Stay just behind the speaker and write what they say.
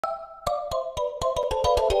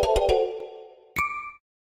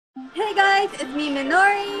Hey guys, it's me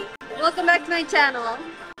Minori. Welcome back to my channel.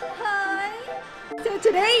 Hi! So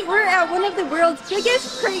today we're at one of the world's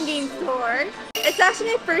biggest crane game store. It's actually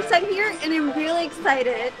my first time here and I'm really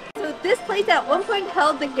excited. So this place at one point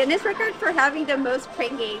held the Guinness record for having the most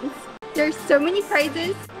crane games. There's so many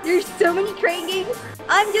prizes, there's so many crane games.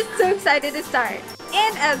 I'm just so excited to start.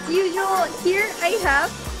 And as usual, here I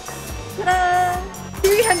have, ta-da,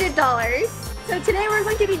 $300. So today we're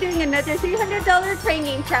going to be doing another $300 crane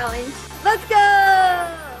game challenge. Let's go!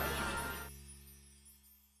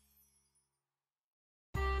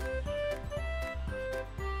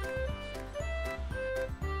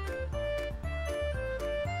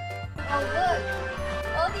 Oh look!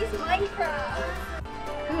 All these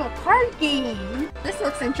Minecraft! Ooh, a card game! This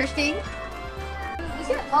looks interesting.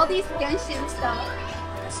 Look at all these Genshin stuff.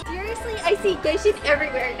 Seriously, I see Genshin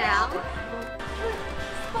everywhere now.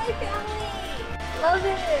 Spy Family! Love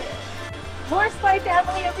it! More Spy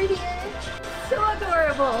Family over here! So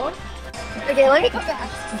adorable! Okay, let me come back.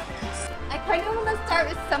 I kind of want to start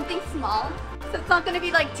with something small, so it's not going to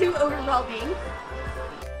be like too overwhelming.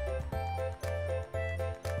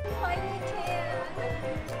 Tiny can!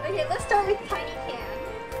 Okay, let's start with Tiny Can.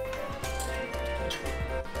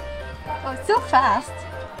 Oh, it's so fast!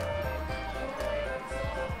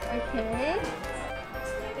 Okay.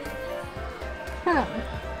 Huh.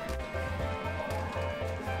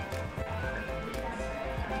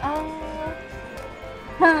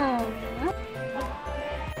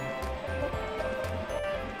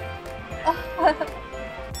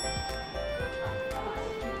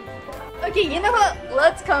 Okay, you know what?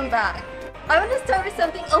 Let's come back. I want to start with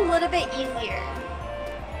something a little bit easier.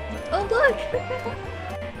 Oh look!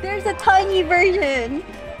 There's a tiny version!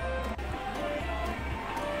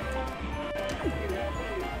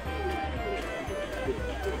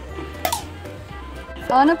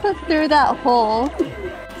 I want to put through that hole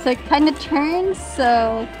so it kind of turns,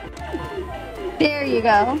 so there you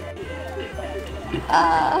go.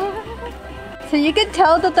 So you can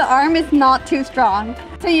tell that the arm is not too strong.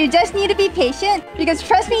 So you just need to be patient because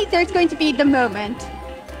trust me, there's going to be the moment.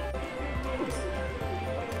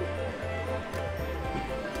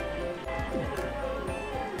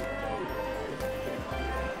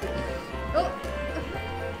 Oh.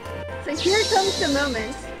 So here comes the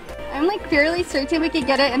moment. I'm like fairly certain we could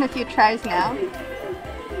get it in a few tries now.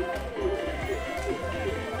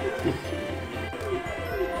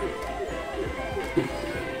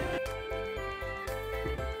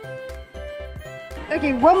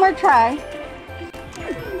 Okay, one more try.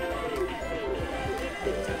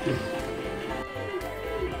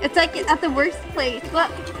 It's like at the worst place, but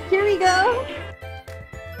here we go.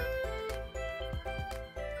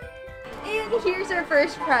 And here's our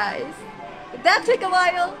first prize. That took a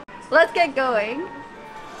while. Let's get going.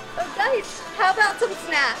 Oh guys, how about some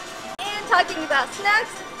snacks? And talking about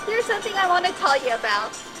snacks, here's something I want to tell you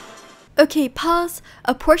about. Okay, pause.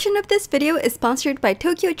 A portion of this video is sponsored by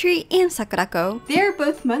Tokyo Treat and Sakurako. They are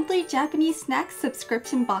both monthly Japanese snack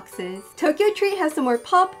subscription boxes. Tokyo Treat has some more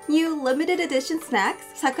pop, new, limited edition snacks.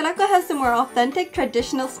 Sakurako has some more authentic,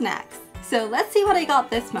 traditional snacks. So let's see what I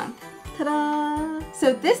got this month. Ta-da!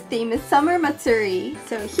 So this theme is Summer Matsuri.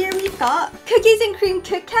 So here we've got cookies and cream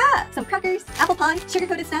Kit Kat, some crackers, apple pie,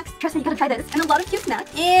 sugar-coated snacks, trust me, you gotta try this, and a lot of cute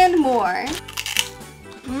snacks, and more.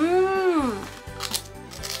 Mmm!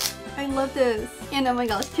 I love this. And oh my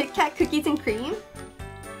gosh, Kit Kat cookies and cream.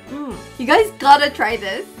 You guys gotta try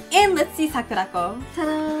this. And let's see Sakurako.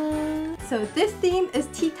 Ta-da! So this theme is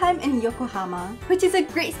Tea Time in Yokohama, which is a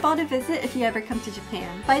great spot to visit if you ever come to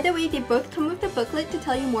Japan. By the way, they both come with a booklet to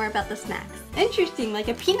tell you more about the snacks. Interesting, like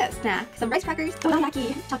a peanut snack, some rice crackers,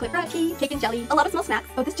 donaki, chocolate brownie, cake and jelly, a lot of small snacks.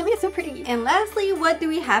 Oh, this jelly is so pretty. And lastly, what do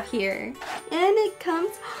we have here? And it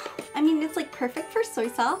comes, I mean, it's like perfect for soy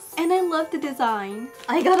sauce. And I love the design.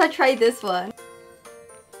 I gotta try this one.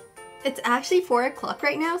 It's actually 4 o'clock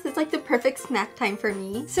right now, so it's like the perfect snack time for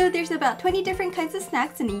me. So there's about 20 different kinds of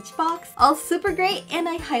snacks in each box. All super great and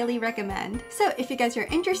I highly recommend. So if you guys are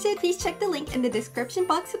interested, please check the link in the description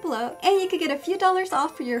box below and you could get a few dollars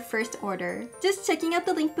off for your first order. Just checking out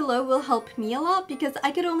the link below will help me a lot because I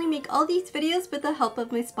could only make all these videos with the help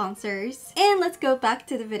of my sponsors. And let's go back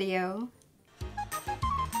to the video.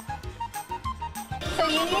 So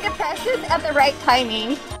you need to press this at the right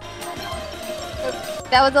timing.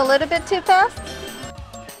 That was a little bit too fast.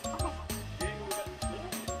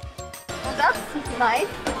 Well, that's nice.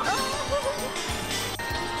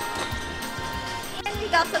 And we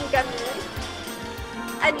got some gummies.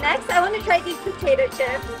 And next, I want to try these potato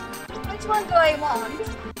chips. Which one do I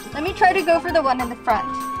want? Let me try to go for the one in the front.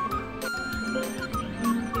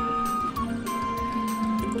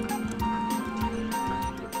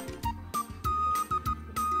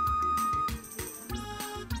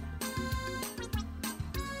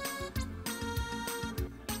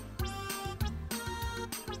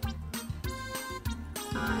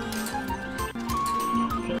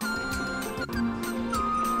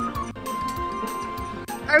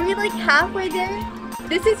 Are we like halfway there?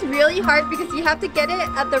 This is really hard because you have to get it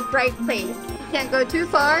at the right place. You can't go too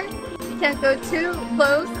far, you can't go too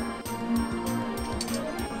close,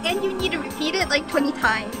 and you need to repeat it like 20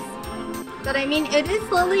 times. But I mean, it is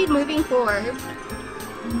slowly moving forward.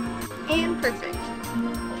 And perfect.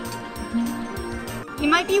 You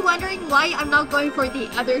might be wondering why I'm not going for the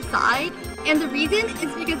other side. And the reason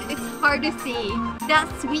is because it's hard to see. That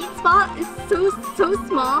sweet spot is so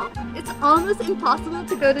small, it's almost impossible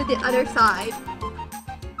to go to the other side.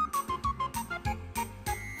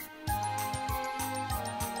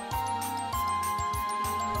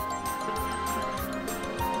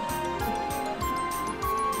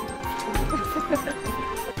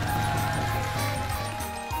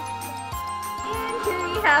 And here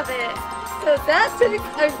you have it. So that took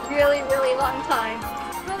a really long time.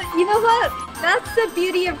 But you know what? That's the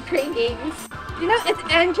beauty of crane games. You know, it's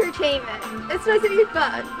entertainment. It's supposed to be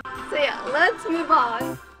fun. So yeah, let's move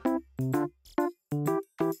on.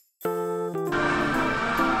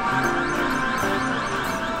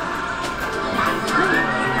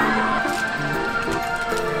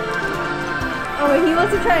 Oh, he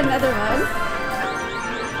wants to try another one.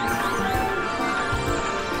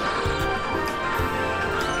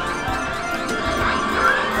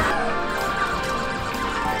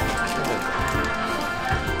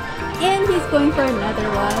 And he's going for another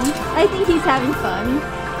one. I think he's having fun.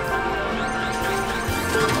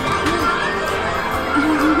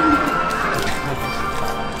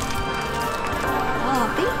 Oh,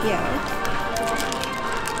 thank you.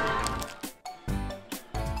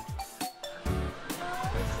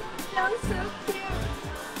 That was so cute.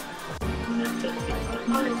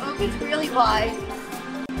 Oh, it's really wide.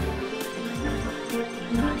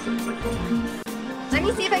 Let me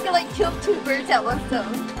see if I can like kill two birds at once though.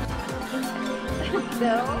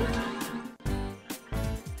 No.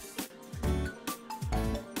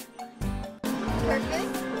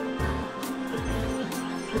 Perfect.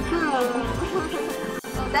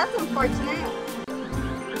 Oh, that's unfortunate.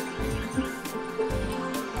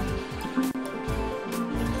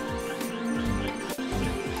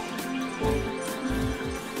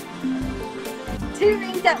 Two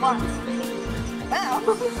rings at once. Wow.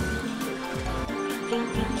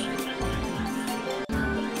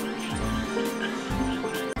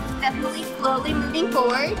 Definitely slowly moving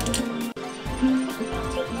forward.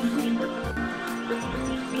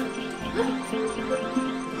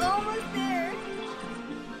 Almost there.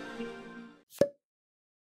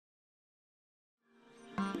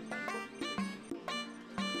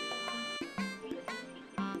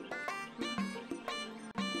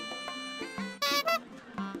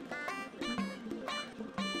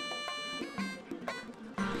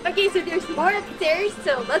 Okay, so there's more upstairs,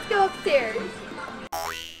 so let's go upstairs.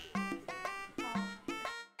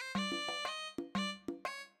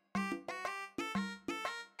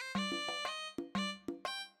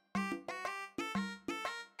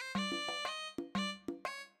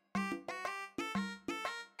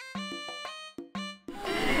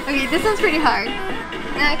 Okay, this one's pretty hard.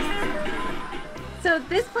 Next. So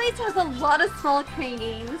this place has a lot of small crane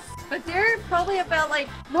games, but there are probably about like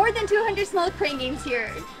more than 200 small crane games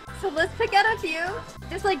here. So let's pick out a few.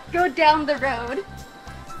 Just like go down the road.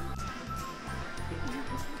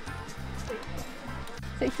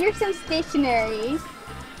 So here's some stationery.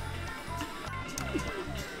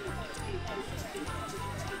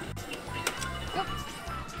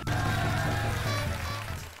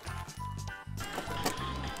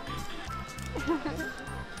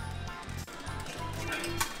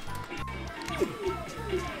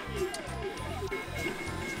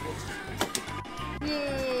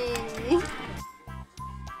 Yay!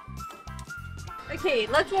 Okay,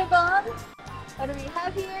 let's move on. What do we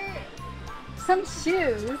have here? Some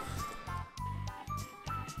shoes.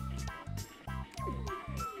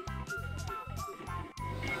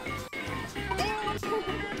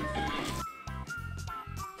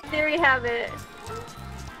 There we have it.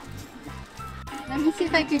 Let me see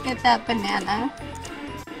if I could get that banana.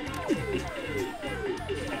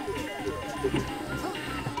 Oh,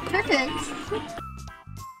 perfect.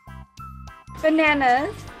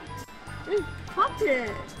 Bananas. Ooh, popped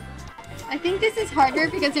it. I think this is harder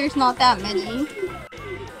because there's not that many.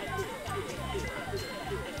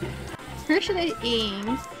 Where should I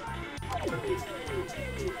aim?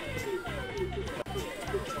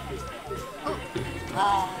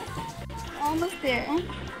 Oh, almost there.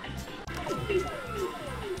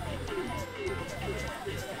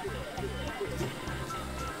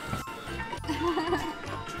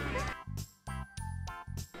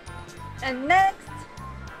 And next,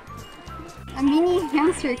 A mini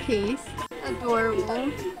hamster case.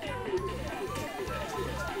 Adorable.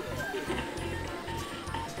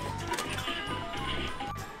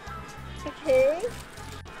 Okay.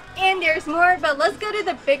 And there's more, but let's go to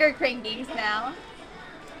the bigger crane games now.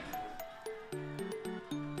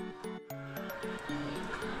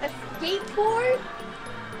 A skateboard?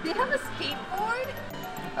 They have a skateboard?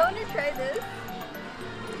 I want to try this.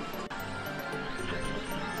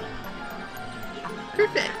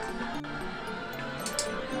 Perfect.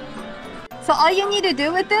 So all you need to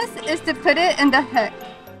do with this is to put it in the hook.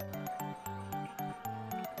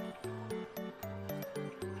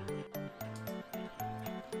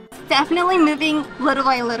 It's definitely moving little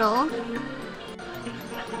by little.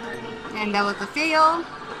 And that was a fail.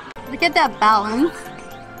 Look at that balance.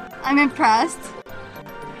 I'm impressed.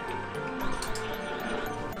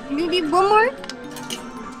 Maybe one more?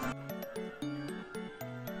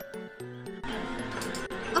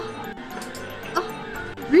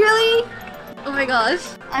 Really? Oh my gosh.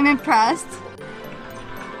 I'm impressed.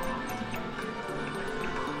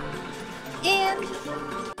 And...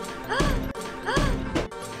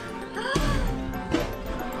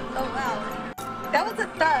 oh wow. That was a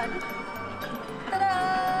thud.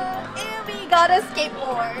 Ta-da! And we got a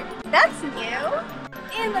skateboard. That's new.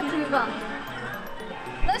 And let's move on.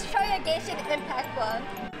 Let's try a Genshin IMPACT one.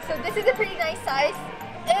 So this is a pretty nice size.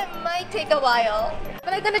 It might take a while,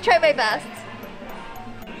 but I'm gonna try my best.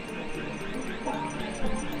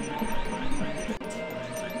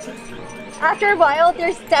 After a while,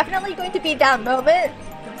 there's definitely going to be that moment,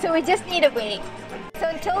 so we just need to wait. So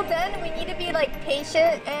until then, we need to be like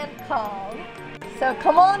patient and calm. So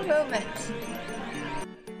come on, moment.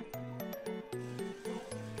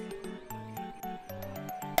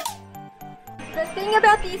 The thing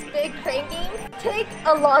about these big crane games take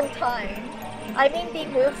a long time. I mean, they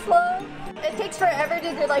move slow. It takes forever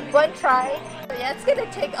to do like one try. So yeah, it's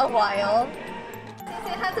gonna take a while. Since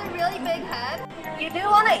it has a really big head, you do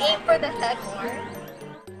want to aim for the head more.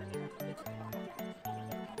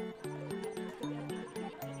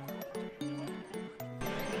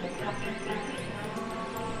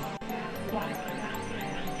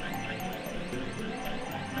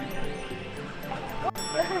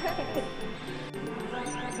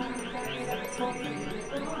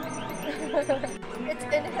 It's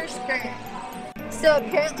in her skirt. So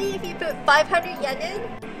apparently if you put 500 yen in,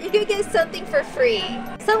 you can get something for free.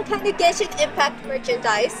 Some kind of Genshin IMPACT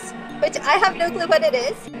merchandise, which I have no clue what it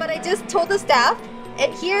is, but I just told the staff,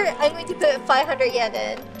 and here I'm going to put 500 yen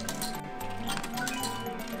in.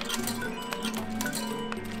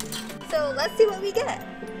 So let's see what we get.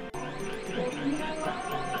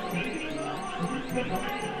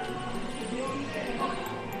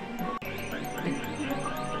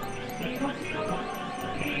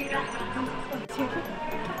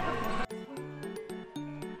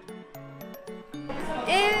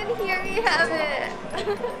 And here we have it.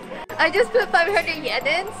 I just put 500 yen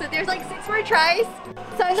in, so there's like 6 more tries.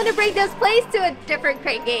 So I'm gonna bring this place to a different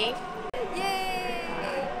crane game.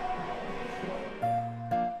 Yay!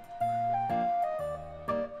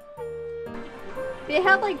 They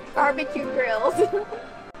have like barbecue grills.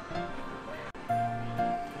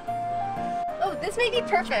 Oh, this may be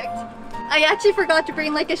perfect. I actually forgot to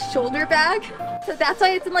bring like a shoulder bag, so that's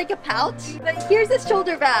why it's in like a pouch. But here's a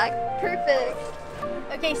shoulder bag. Perfect.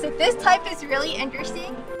 Okay, so this type is really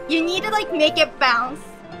interesting. You need to like make it bounce,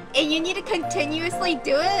 and you need to continuously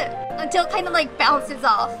do it until it kind of like bounces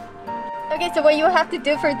off. Okay, so what you have to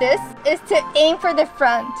do for this is to aim for the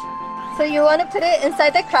front. So you want to put it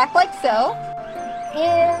inside the crack like so,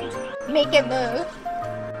 and make it move.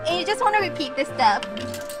 And you just want to repeat this step.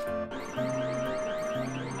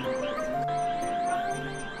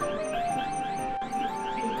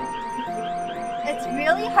 It's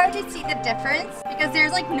really hard to see the difference because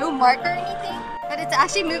there's like no mark or anything, but it's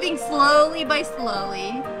actually moving slowly by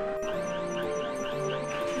slowly.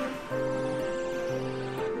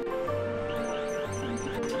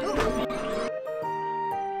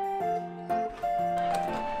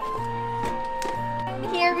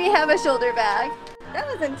 Here we have a shoulder bag. That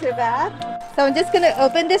wasn't too bad. So I'm just gonna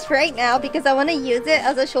open this right now because I want to use it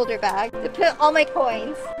as a shoulder bag to put all my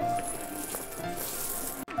coins.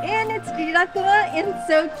 And it's Rirakuma and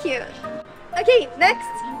so cute. Okay, next.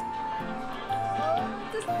 Oh,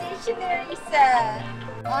 the stationery set.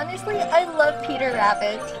 Honestly, I love Peter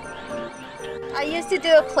Rabbit. I used to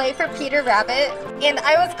do a play for Peter Rabbit, and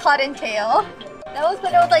I was Cottontail. That was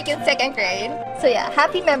when I was like in 2nd grade. So yeah,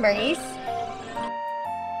 happy memories.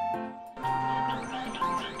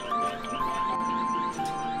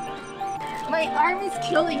 My arm is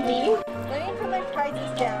killing me. Let me put my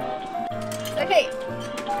prizes down. Okay.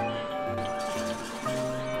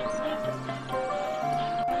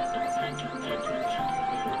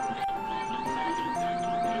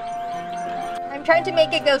 I'm trying to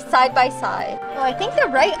make it go side by side. Oh, I think the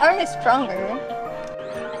right arm is stronger.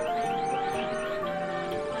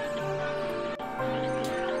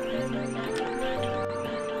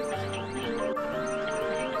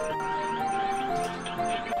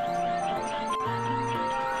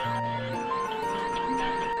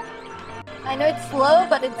 I know it's slow,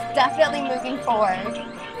 but it's definitely moving forward.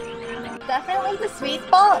 Definitely the sweet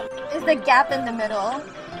spot is the gap in the middle.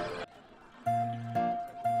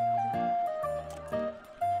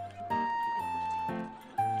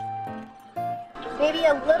 Maybe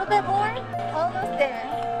a little bit more? Almost there.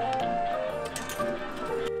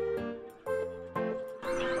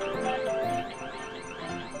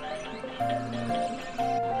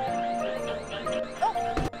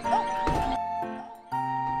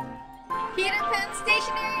 Peter Pan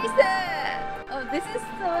stationery set! Oh, this is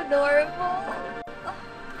so adorable. Oh.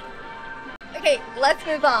 Okay, let's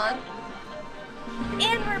move on.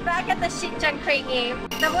 And we're back at the Shinchan crate game.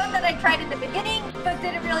 The one that I tried in the beginning, but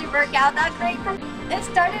didn't really work out that great. It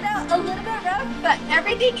started out a little bit rough, but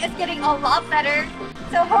everything is getting a lot better.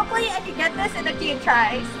 So hopefully I can get this in a few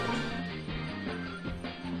tries.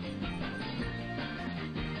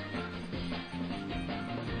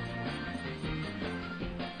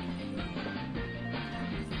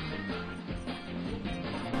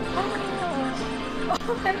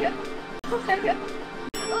 Oh my god. Oh my god.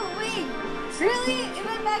 Oh wait. Really? It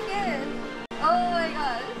went back in. Oh my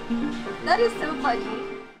god. That is so funny.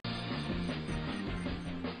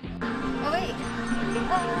 Oh wait.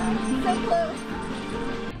 So close.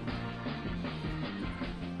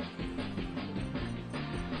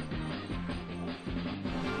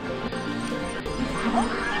 Oh.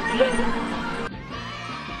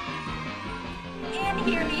 And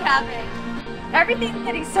here we have it. Everything's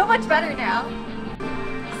getting so much better now.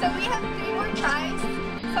 So we have 3 more tries.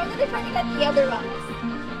 So I'm gonna try to get the other ones.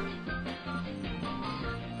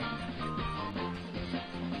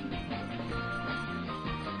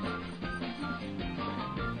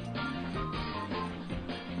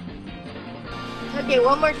 Okay,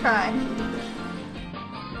 one more try.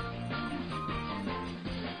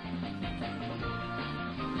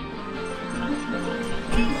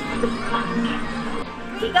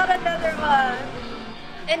 We got another one.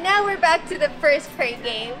 And now we're back to the first crate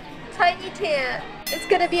game. Tiny Tan. It's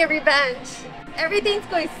gonna be a revenge. Everything's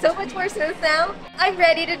going so much more smooth now. I'm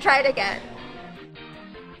ready to try it again.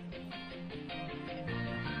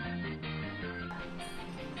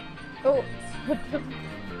 Oh.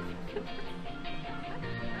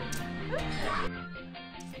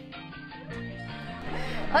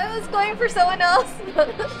 I was going for someone else,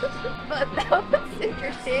 but that was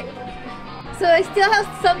interesting. So I still have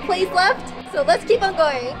some place left, so let's keep on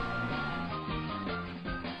going.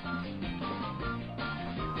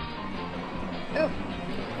 Oh.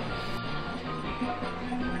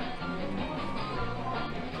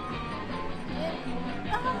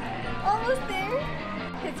 Almost there.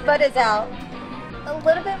 His butt is out. A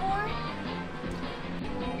little bit more.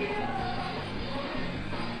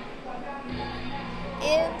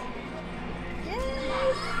 And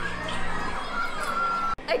yes!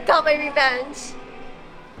 I got my revenge.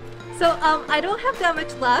 So I don't have that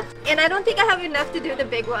much left, and I don't think I have enough to do the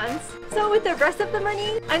big ones. So with the rest of the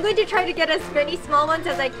money, I'm going to try to get as many small ones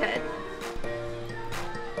as I could.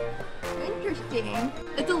 Interesting.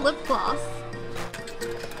 It's a lip gloss.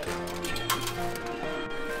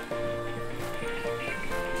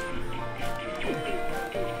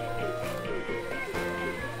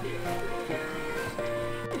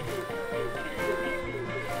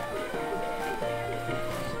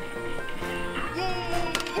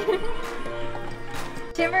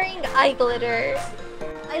 Shimmering eye glitter.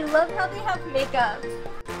 I love how they have makeup.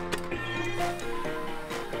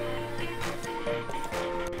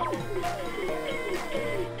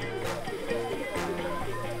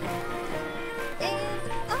 And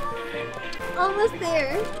almost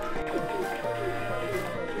there.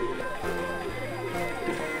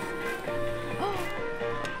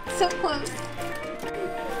 So close.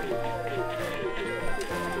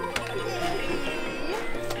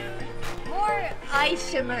 Eye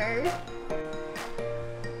shimmer.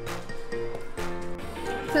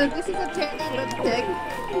 So this is apparently lipstick.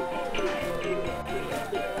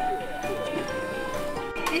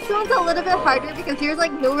 This one's a little bit harder because there's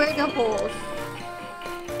like nowhere to hold.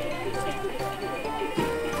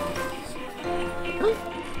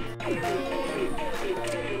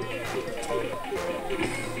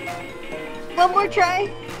 One more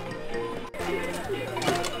try.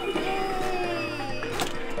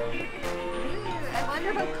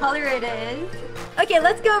 What color it is. Okay,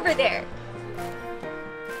 let's go over there.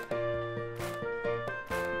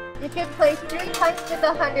 You can play 3 times with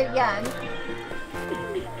 100 yen.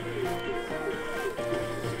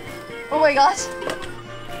 Oh my gosh!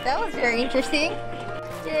 That was very interesting.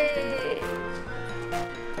 Yay!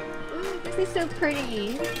 Ooh, this is so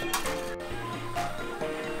pretty.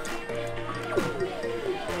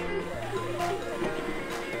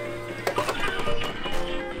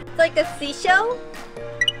 It's like a seashell,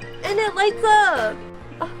 and it lights up.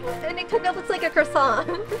 Oh, and it kind of looks like a croissant.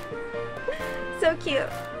 So cute.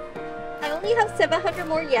 I only have 700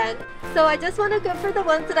 more yen, so I just want to go for the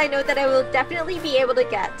ones that I know that I will definitely be able to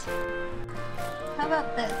get. How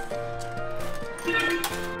about this?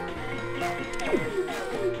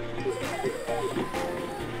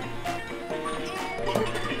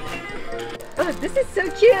 Oh, this is so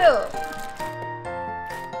cute!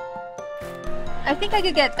 I think I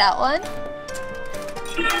could get that one.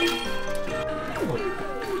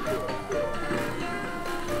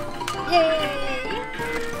 Yay!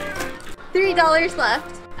 $3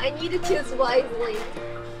 left. I need to choose wisely.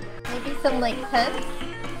 Maybe some like pens?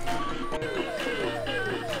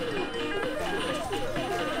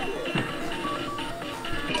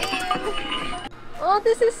 Oh,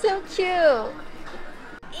 this is so cute!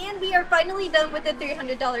 And we are finally done with the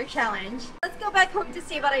 $300 challenge. Let's go back home to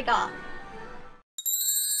see what I got.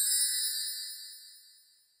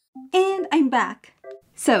 And I'm back.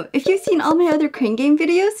 So, if you've seen all my other crane game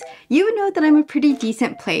videos, you would know that I'm a pretty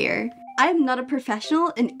decent player. I'm not a professional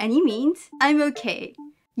in any means. I'm okay.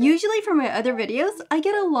 Usually for my other videos, I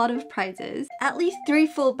get a lot of prizes, at least 3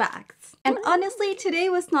 full bags. And honestly, today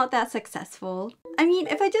was not that successful. I mean,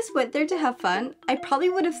 if I just went there to have fun, I probably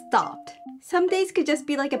would have stopped. Some days could just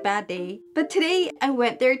be like a bad day, but today I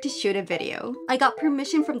went there to shoot a video. I got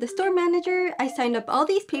permission from the store manager, I signed up all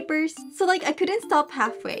these papers, so like I couldn't stop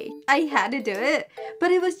halfway. I had to do it,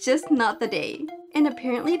 but it was just not the day. And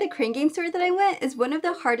apparently the crane game store that I went is one of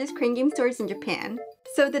the hardest crane game stores in Japan.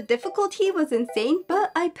 So the difficulty was insane,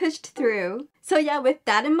 but I pushed through. So yeah, with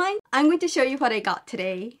that in mind, I'm going to show you what I got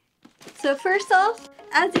today. So first off,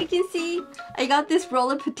 as you can see, I got this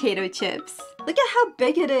roll of potato chips. Look at how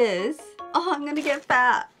big it is. Oh, I'm gonna get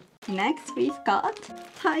fat. Next, we've got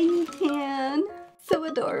Tiny Tan. So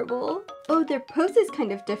adorable. Oh, their pose is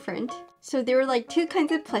kind of different. So there were like 2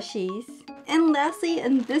 kinds of plushies. And lastly,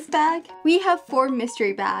 in this bag, we have 4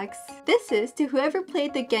 mystery bags. This is to whoever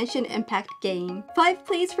played the Genshin IMPACT game. 5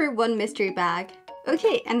 plays for 1 mystery bag.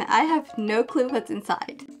 Okay, and I have no clue what's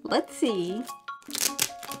inside. Let's see.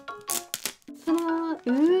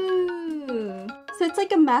 Ooh. So it's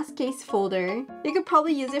like a mask case folder. You could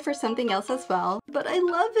probably use it for something else as well. But I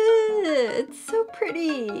love it! It's so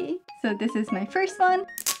pretty! So this is my first one.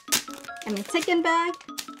 And the second bag.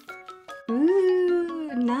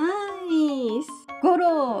 Ooh, nice!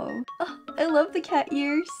 Goro! Oh, I love the cat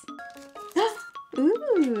ears.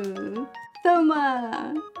 Ooh!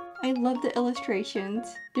 Thoma! I love the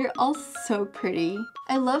illustrations. They're all so pretty.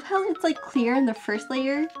 I love how it's like clear in the first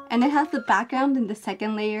layer and it has the background in the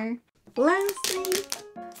second layer. Lastly,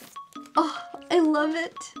 oh, I love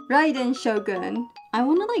it. Raiden Shogun. I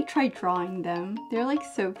want to like try drawing them. They're like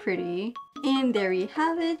so pretty. And there we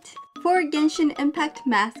have it. 4 Genshin IMPACT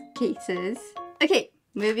mask cases. Okay,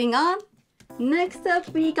 moving on. Next up,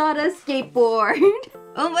 we got a skateboard.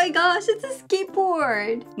 Oh my gosh, it's a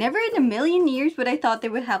skateboard! Never in a million years would I thought they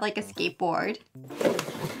would have like a skateboard.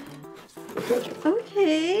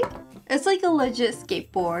 Okay. It's like a legit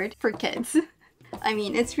skateboard for kids. I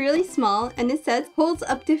mean, it's really small and it says holds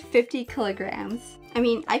up to 50 kilograms. I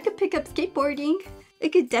mean, I could pick up skateboarding. It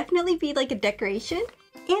could definitely be like a decoration.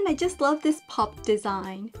 And I just love this pop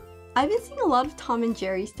design. I've been seeing a lot of Tom and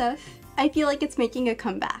Jerry stuff. I feel like it's making a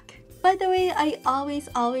comeback. By the way, I always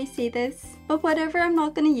say this, but whatever I'm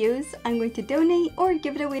not going to use, I'm going to donate or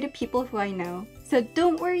give it away to people who I know. So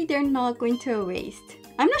don't worry, they're not going to waste.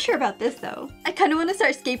 I'm not sure about this though. I kind of want to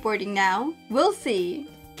start skateboarding now. We'll see.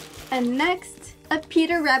 And next, a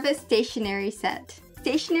Peter Rabbit stationery set.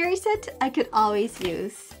 Stationery set I could always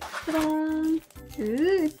use. Ta-da! Ooh,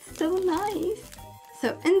 it's so nice.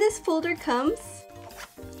 So in this folder comes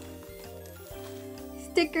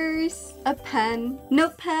stickers, a pen,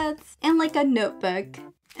 notepads, and like a notebook.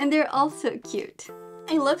 And they're all so cute.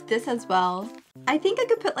 I love this as well. I think I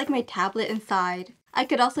could put like my tablet inside. I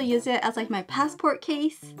could also use it as like my passport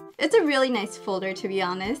case. It's a really nice folder to be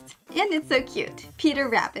honest. And it's so cute. Peter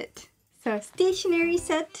Rabbit. So a stationery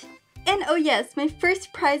set. And oh yes, my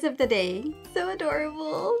first prize of the day. So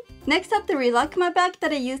adorable. Next up, the Rilakkuma bag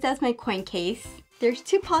that I used as my coin case. There's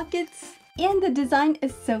 2 pockets. And the design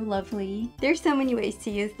is so lovely. There's so many ways to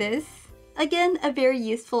use this. Again, a very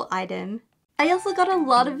useful item. I also got a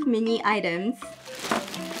lot of mini items.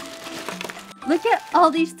 Look at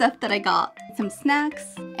all these stuff that I got. Some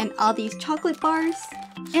snacks and all these chocolate bars.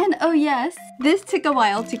 And oh yes, this took a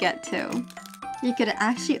while to get to. You could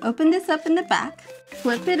actually open this up in the back,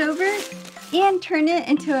 flip it over, and turn it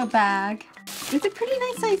into a bag. It's a pretty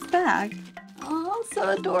nice sized bag. Oh, so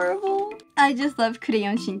adorable. I just love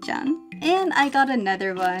Crayon Shin-chan. And I got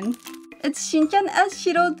another one. It's Shin-chan as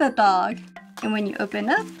Shiro the dog. And when you open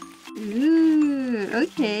up, ooh,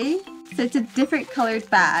 okay. So it's a different colored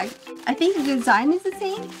bag. I think the design is the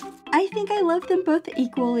same. I think I love them both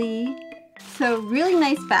equally. So really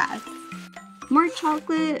nice bags. More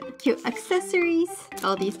chocolate, cute accessories,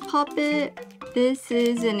 all these pop it. This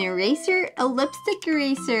is an eraser, a lipstick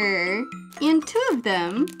eraser, and 2 of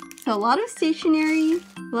them. So a lot of stationery,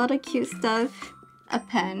 a lot of cute stuff. A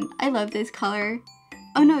pen, I love this color.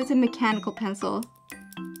 Oh no, it's a mechanical pencil.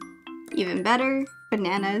 Even better,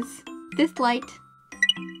 bananas. This light.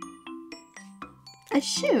 A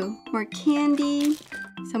shoe, more candy,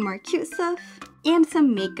 some more cute stuff, and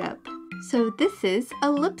some makeup. So this is a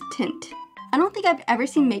lip tint. I don't think I've ever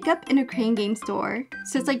seen makeup in a Crane game store,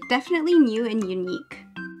 so it's like definitely new and unique.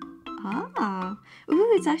 Ah,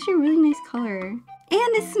 ooh, it's actually a really nice color. And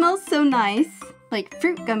it smells so nice, like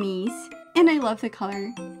fruit gummies. And I love the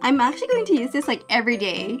color. I'm actually going to use this like every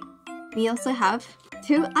day. We also have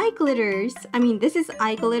 2 eye glitters. I mean, this is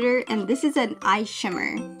eye glitter and this is an eye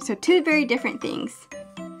shimmer. So 2 very different things.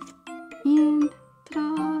 And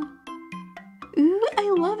ta-da! Ooh, I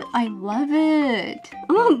love it. I love it.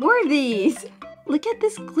 I want more of these. Look at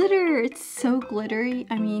this glitter. It's so glittery.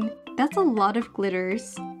 I mean, that's a lot of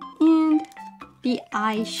glitters. And the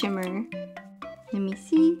eye shimmer. Let me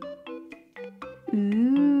see.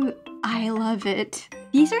 Ooh, I love it.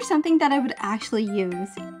 These are something that I would actually use.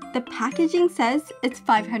 The packaging says it's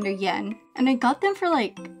 500 yen. And I got them for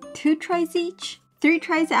like 2 tries each. 3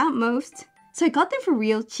 tries at most. So I got them for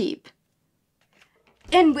real cheap.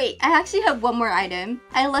 And wait, I actually have one more item.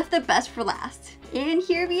 I left the best for last. And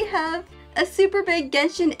here we have a super big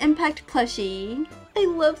Genshin IMPACT plushie. I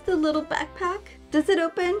love the little backpack. Does it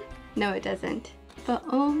open? No, it doesn't. But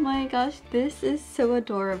oh my gosh, this is so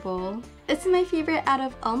adorable. It's my favorite out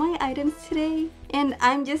of all my items today. And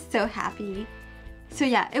I'm just so happy. So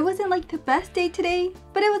yeah, it wasn't like the best day today,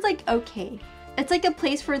 but it was like okay. It's like a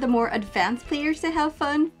place for the more advanced players to have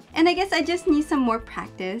fun. And I guess I just need some more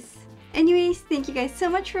practice. Anyways, thank you guys so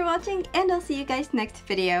much for watching, and I'll see you guys next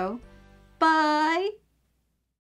video. Bye!